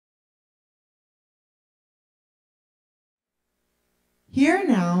Hear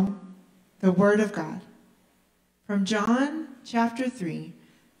now the word of God from John chapter 3,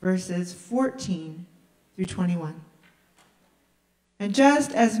 verses 14 through 21. And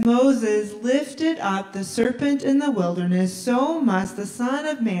just as Moses lifted up the serpent in the wilderness, so must the Son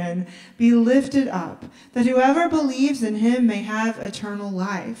of Man be lifted up, that whoever believes in him may have eternal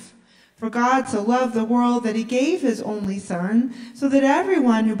life. For God so loved the world that he gave his only Son, so that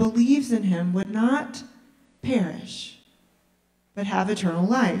everyone who believes in him would not perish, but have eternal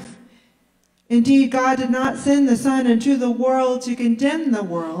life. Indeed, God did not send the Son into the world to condemn the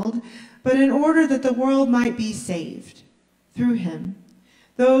world, but in order that the world might be saved through him.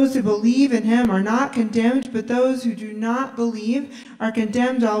 Those who believe in him are not condemned, but those who do not believe are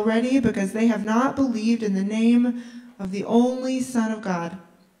condemned already, because they have not believed in the name of the only Son of God.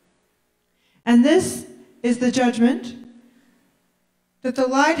 And this is the judgment, that the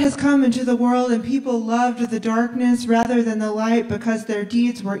light has come into the world, and people loved the darkness rather than the light, because their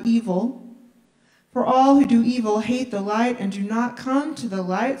deeds were evil. For all who do evil hate the light and do not come to the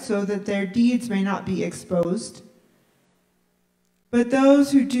light, so that their deeds may not be exposed. But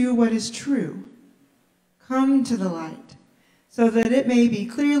those who do what is true come to the light, so that it may be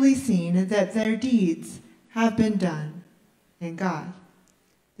clearly seen that their deeds have been done in God.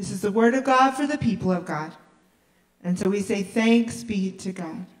 This is the word of God for the people of God. And so we say, thanks be to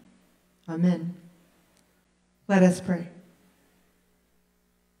God. Amen. Let us pray.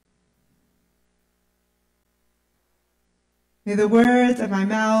 May the words of my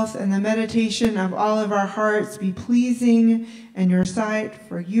mouth and the meditation of all of our hearts be pleasing in your sight,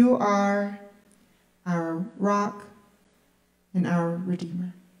 for you are our rock and our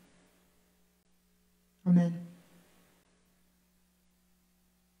Redeemer. Amen.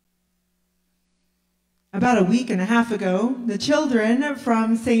 About a week and a half ago, the children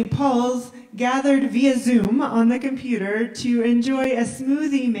from St. Paul's gathered via Zoom on the computer to enjoy a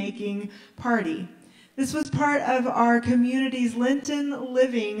smoothie making party. This was part of our community's Lenten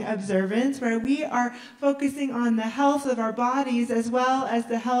living observance, where we are focusing on the health of our bodies as well as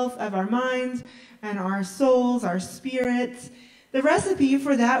the health of our minds and our souls, our spirits. The recipe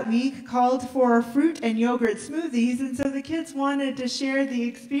for that week called for fruit and yogurt smoothies, and so the kids wanted to share the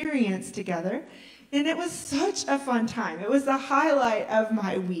experience together. And it was such a fun time. It was the highlight of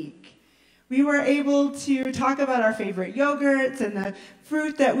my week. We were able to talk about our favorite yogurts and the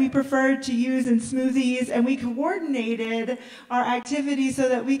fruit that we preferred to use in smoothies, and we coordinated our activities so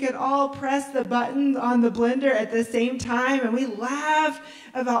that we could all press the buttons on the blender at the same time, and we laughed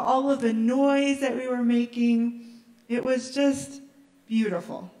about all of the noise that we were making. It was just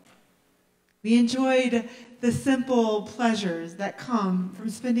beautiful. We enjoyed the simple pleasures that come from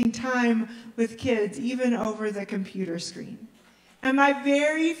spending time with kids, even over the computer screen. And my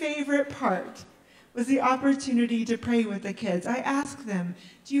very favorite part was the opportunity to pray with the kids. I asked them,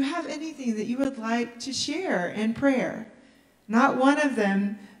 do you have anything that you would like to share in prayer? Not one of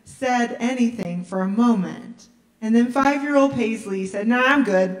them said anything for a moment. And then 5-year-old Paisley said, nah, I'm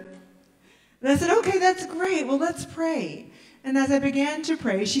good. And I said, okay, that's great. Well, let's pray. And as I began to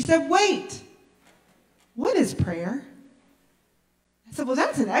pray, she said, wait, what is prayer? I said, well,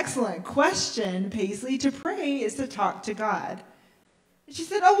 that's an excellent question, Paisley. To pray is to talk to God. And she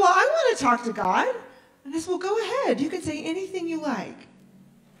said, oh, well, I want to talk to God. And I said, well, go ahead. You can say anything you like.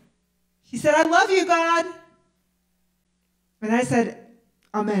 She said, I love you, God. And I said,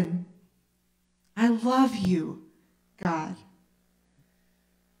 amen. I love you, God.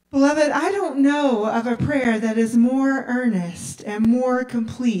 Beloved, I don't know of a prayer that is more earnest and more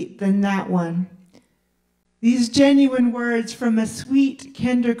complete than that one. These genuine words from a sweet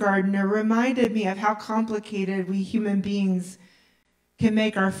kindergartner reminded me of how complicated we human beings can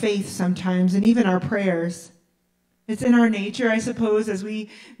make our faith sometimes, and even our prayers. It's in our nature, I suppose, as we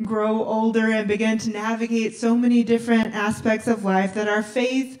grow older and begin to navigate so many different aspects of life, that our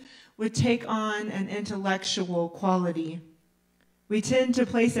faith would take on an intellectual quality. We tend to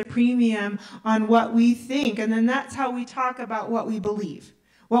place a premium on what we think, and then that's how we talk about what we believe.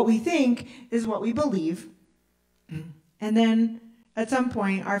 What we think is what we believe. And then at some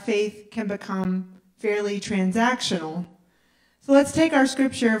point, our faith can become fairly transactional. So let's take our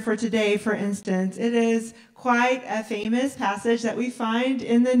scripture for today, for instance. It is quite a famous passage that we find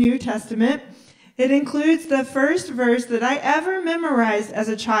in the New Testament. It includes the first verse that I ever memorized as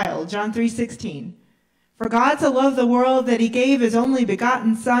a child, John 3:16. For God so loved the world that he gave his only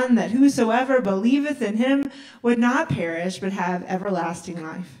begotten Son, that whosoever believeth in him would not perish, but have everlasting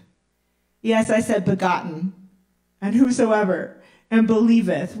life. Yes, I said begotten, and whosoever, and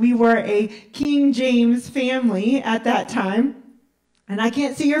believeth. We were a King James family at that time. And I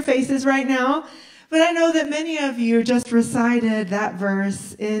can't see your faces right now, But I know that many of you just recited that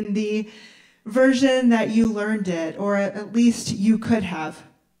verse in the version that you learned it, or at least you could have.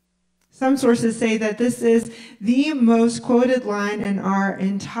 Some sources say that this is the most quoted line in our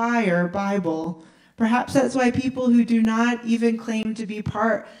entire Bible. Perhaps that's why people who do not even claim to be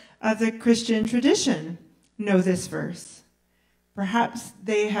part of the Christian tradition know this verse. Perhaps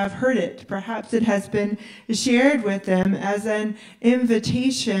they have heard it. Perhaps it has been shared with them as an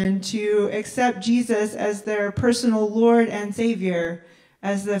invitation to accept Jesus as their personal Lord and Savior,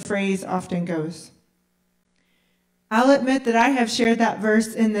 as the phrase often goes. I'll admit that I have shared that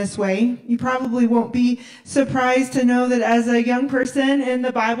verse in this way. You probably won't be surprised to know that as a young person in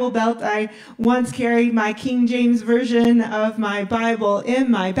the Bible Belt, I once carried my King James version of my Bible in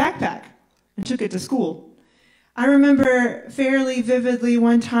my backpack and took it to school. I remember fairly vividly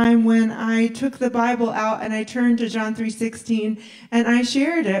one time when I took the Bible out and I turned to John 3:16 and I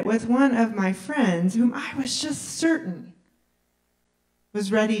shared it with one of my friends whom I was just certain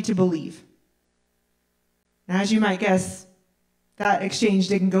was ready to believe. Now, as you might guess, that exchange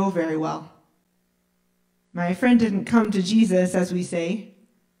didn't go very well. My friend didn't come to Jesus, as we say.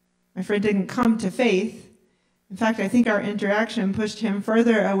 My friend didn't come to faith. In fact, I think our interaction pushed him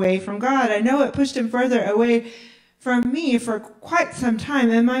further away from God. I know it pushed him further away from me for quite some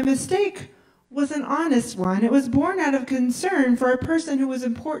time, and my mistake was an honest one. It was born out of concern for a person who was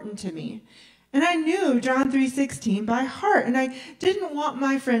important to me. And I knew John 3:16 by heart, and I didn't want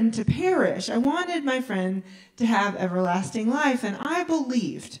my friend to perish. I wanted my friend to have everlasting life, and I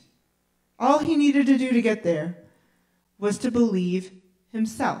believed all he needed to do to get there was to believe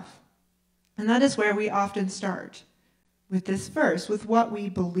himself. And that is where we often start, with this verse, with what we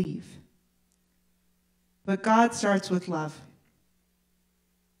believe. But God starts with love.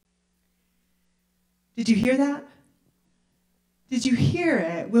 Did you hear that? Did you hear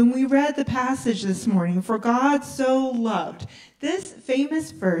it when we read the passage this morning? For God so loved. This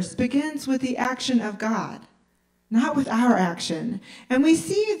famous verse begins with the action of God, not with our action. And we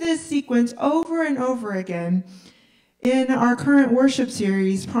see this sequence over and over again in our current worship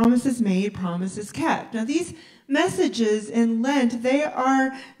series, Promises Made, Promises Kept. Now, these messages in Lent, they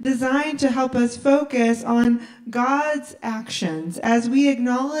are designed to help us focus on God's actions as we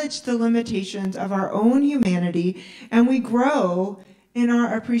acknowledge the limitations of our own humanity and we grow in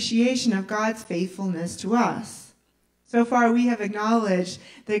our appreciation of God's faithfulness to us. So far, we have acknowledged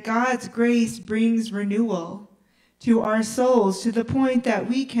that God's grace brings renewal to our souls to the point that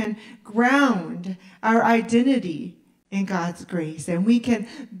we can ground our identity in God's grace, and we can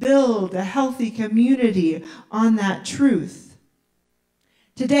build a healthy community on that truth.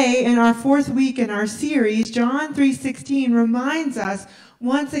 Today, in our fourth week in our series, John 3:16 reminds us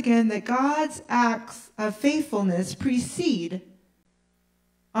once again that God's acts of faithfulness precede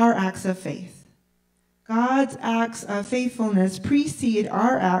our acts of faith. God's acts of faithfulness precede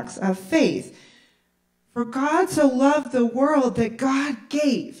our acts of faith. For God so loved the world that God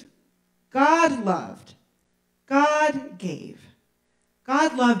gave. God loved. God gave.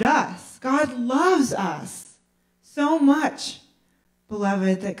 God loved us. God loves us so much,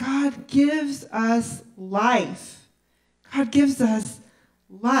 beloved, that God gives us life. God gives us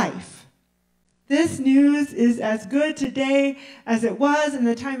life. This news is as good today as it was in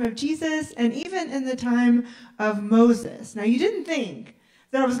the time of Jesus and even in the time of Moses. Now, you didn't think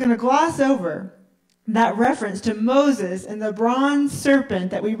that I was going to gloss over that reference to Moses and the bronze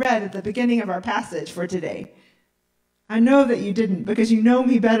serpent that we read at the beginning of our passage for today. I know that you didn't, because you know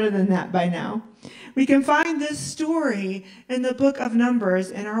me better than that by now. We can find this story in the book of Numbers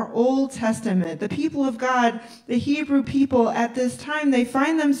in our Old Testament. The people of God, the Hebrew people at this time, they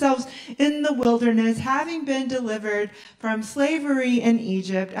find themselves in the wilderness, having been delivered from slavery in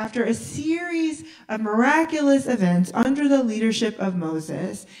Egypt after a series of miraculous events under the leadership of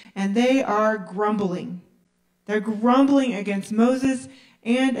Moses, and they are grumbling. They're grumbling against Moses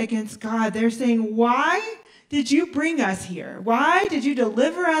and against God. They're saying, why did you bring us here? Why did you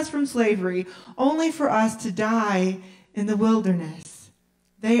deliver us from slavery only for us to die in the wilderness?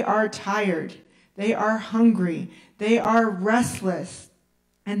 They are tired. They are hungry. They are restless.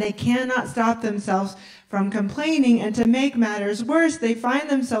 And they cannot stop themselves from complaining. And to make matters worse, they find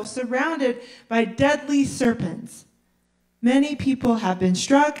themselves surrounded by deadly serpents. Many people have been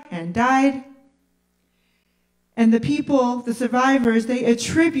struck and died. And the people, the survivors, they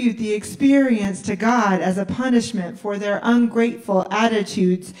attribute the experience to God as a punishment for their ungrateful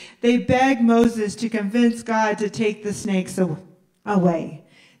attitudes. They beg Moses to convince God to take the snakes away.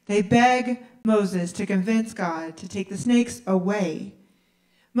 They beg Moses to convince God to take the snakes away.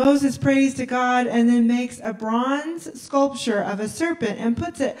 Moses prays to God and then makes a bronze sculpture of a serpent and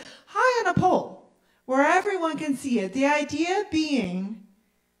puts it high on a pole where everyone can see it. The idea being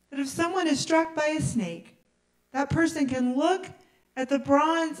that if someone is struck by a snake, that person can look at the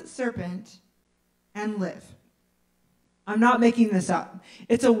bronze serpent and live. I'm not making this up.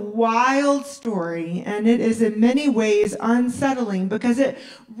 It's a wild story, and it is in many ways unsettling because it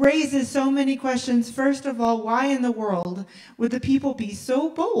raises so many questions. First of all, why in the world would the people be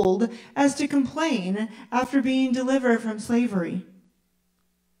so bold as to complain after being delivered from slavery?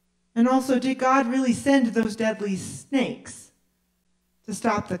 And also, did God really send those deadly snakes to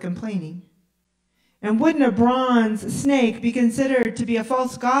stop the complaining? And wouldn't a bronze snake be considered to be a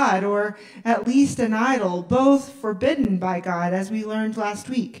false god or at least an idol, both forbidden by God, as we learned last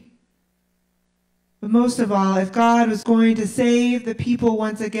week? But most of all, if God was going to save the people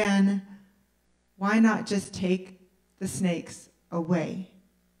once again, why not just take the snakes away?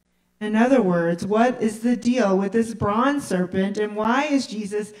 In other words, what is the deal with this bronze serpent, and why is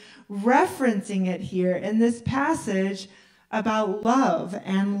Jesus referencing it here in this passage about love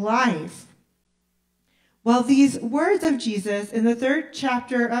and life? Well, these words of Jesus in the 3rd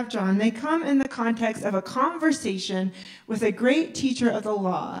chapter of John, they come in the context of a conversation with a great teacher of the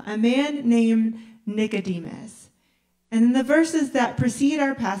law, a man named Nicodemus. And in the verses that precede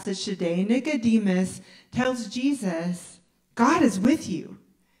our passage today, Nicodemus tells Jesus, God is with you.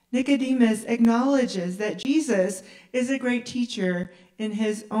 Nicodemus acknowledges that Jesus is a great teacher in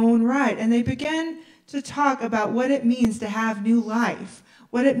his own right. And they begin to talk about what it means to have new life,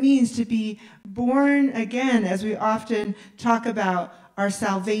 what it means to be born again, as we often talk about our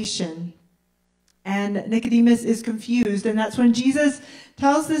salvation. And Nicodemus is confused, and that's when Jesus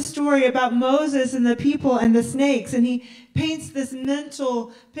tells this story about Moses and the people and the snakes, and he paints this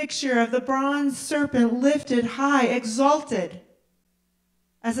mental picture of the bronze serpent lifted high, exalted,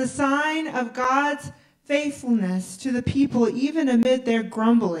 as a sign of God's faithfulness to the people, even amid their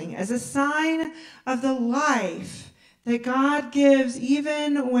grumbling, as a sign of the life that God gives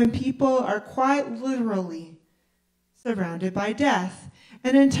even when people are quite literally surrounded by death.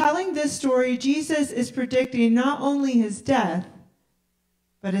 And in telling this story, Jesus is predicting not only his death,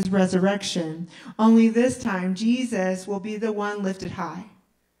 but his resurrection. Only this time, Jesus will be the one lifted high.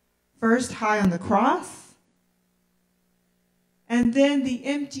 First, high on the cross, and then the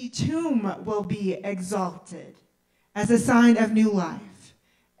empty tomb will be exalted as a sign of new life.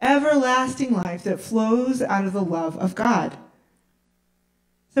 Everlasting life that flows out of the love of God.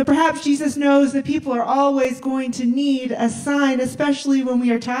 So perhaps Jesus knows that people are always going to need a sign, especially when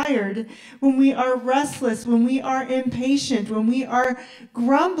we are tired, when we are restless, when we are impatient, when we are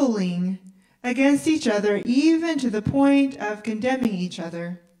grumbling against each other, even to the point of condemning each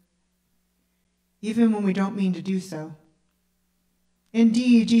other, even when we don't mean to do so.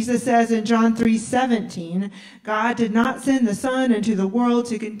 Indeed, Jesus says in John 3:17, God did not send the Son into the world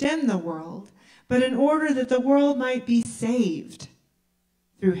to condemn the world, but in order that the world might be saved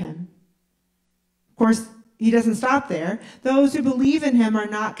through him. Of course, he doesn't stop there. Those who believe in him are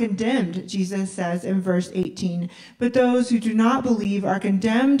not condemned, Jesus says in verse 18, but those who do not believe are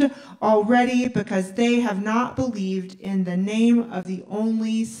condemned already because they have not believed in the name of the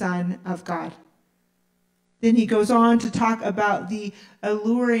only Son of God. Then he goes on to talk about the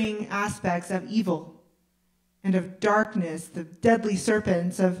alluring aspects of evil and of darkness, the deadly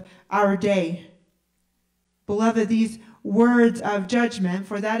serpents of our day. Beloved, these words of judgment,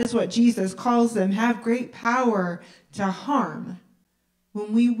 for that is what Jesus calls them, have great power to harm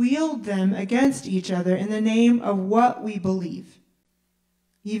when we wield them against each other in the name of what we believe,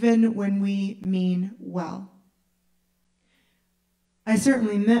 even when we mean well. I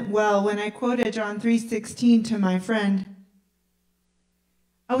certainly meant well when I quoted John 3:16 to my friend.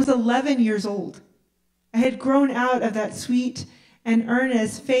 I was 11 years old. I had grown out of that sweet and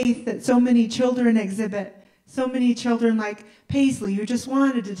earnest faith that so many children exhibit, so many children like Paisley who just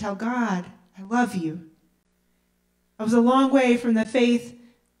wanted to tell God, I love you. I was a long way from the faith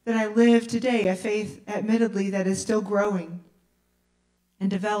that I live today, a faith admittedly that is still growing and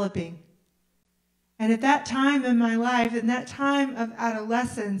developing. And at that time in my life, in that time of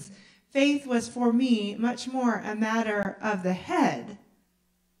adolescence, faith was for me much more a matter of the head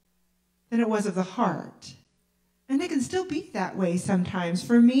than it was of the heart. And it can still be that way sometimes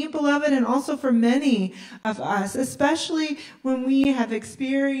for me, beloved, and also for many of us, especially when we have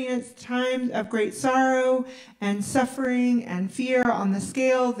experienced times of great sorrow and suffering and fear on the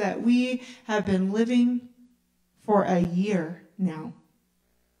scale that we have been living for a year now.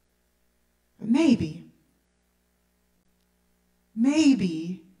 Maybe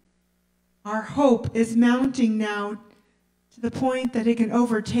our hope is mounting now to the point that it can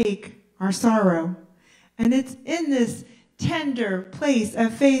overtake our sorrow. And it's in this tender place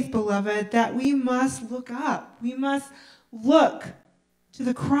of faith, beloved, that we must look up. We must look to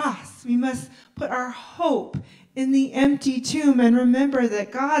the cross. We must put our hope in the empty tomb and remember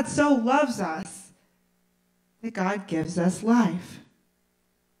that God so loves us that God gives us life.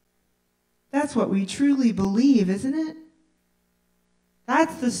 That's what we truly believe, isn't it?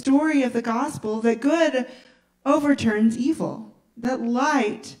 That's the story of the gospel, that good overturns evil, that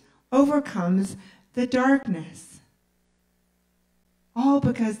light overcomes the darkness. All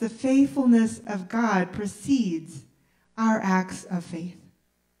because the faithfulness of God precedes our acts of faith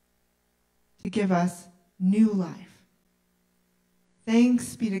to give us new life.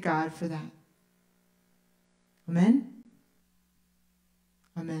 Thanks be to God for that. Amen?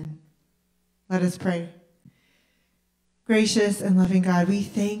 Amen. Let us pray. Gracious and loving God, we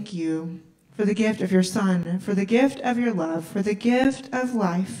thank you for the gift of your Son, for the gift of your love, for the gift of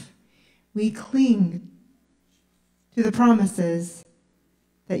life. We cling to the promises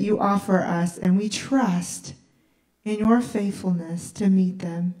that you offer us, and we trust in your faithfulness to meet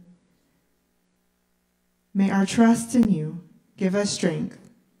them. May our trust in you give us strength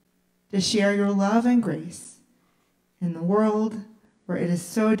to share your love and grace in the world where it is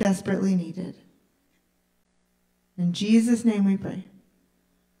so desperately needed. In Jesus' name we pray.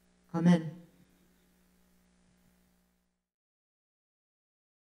 Amen.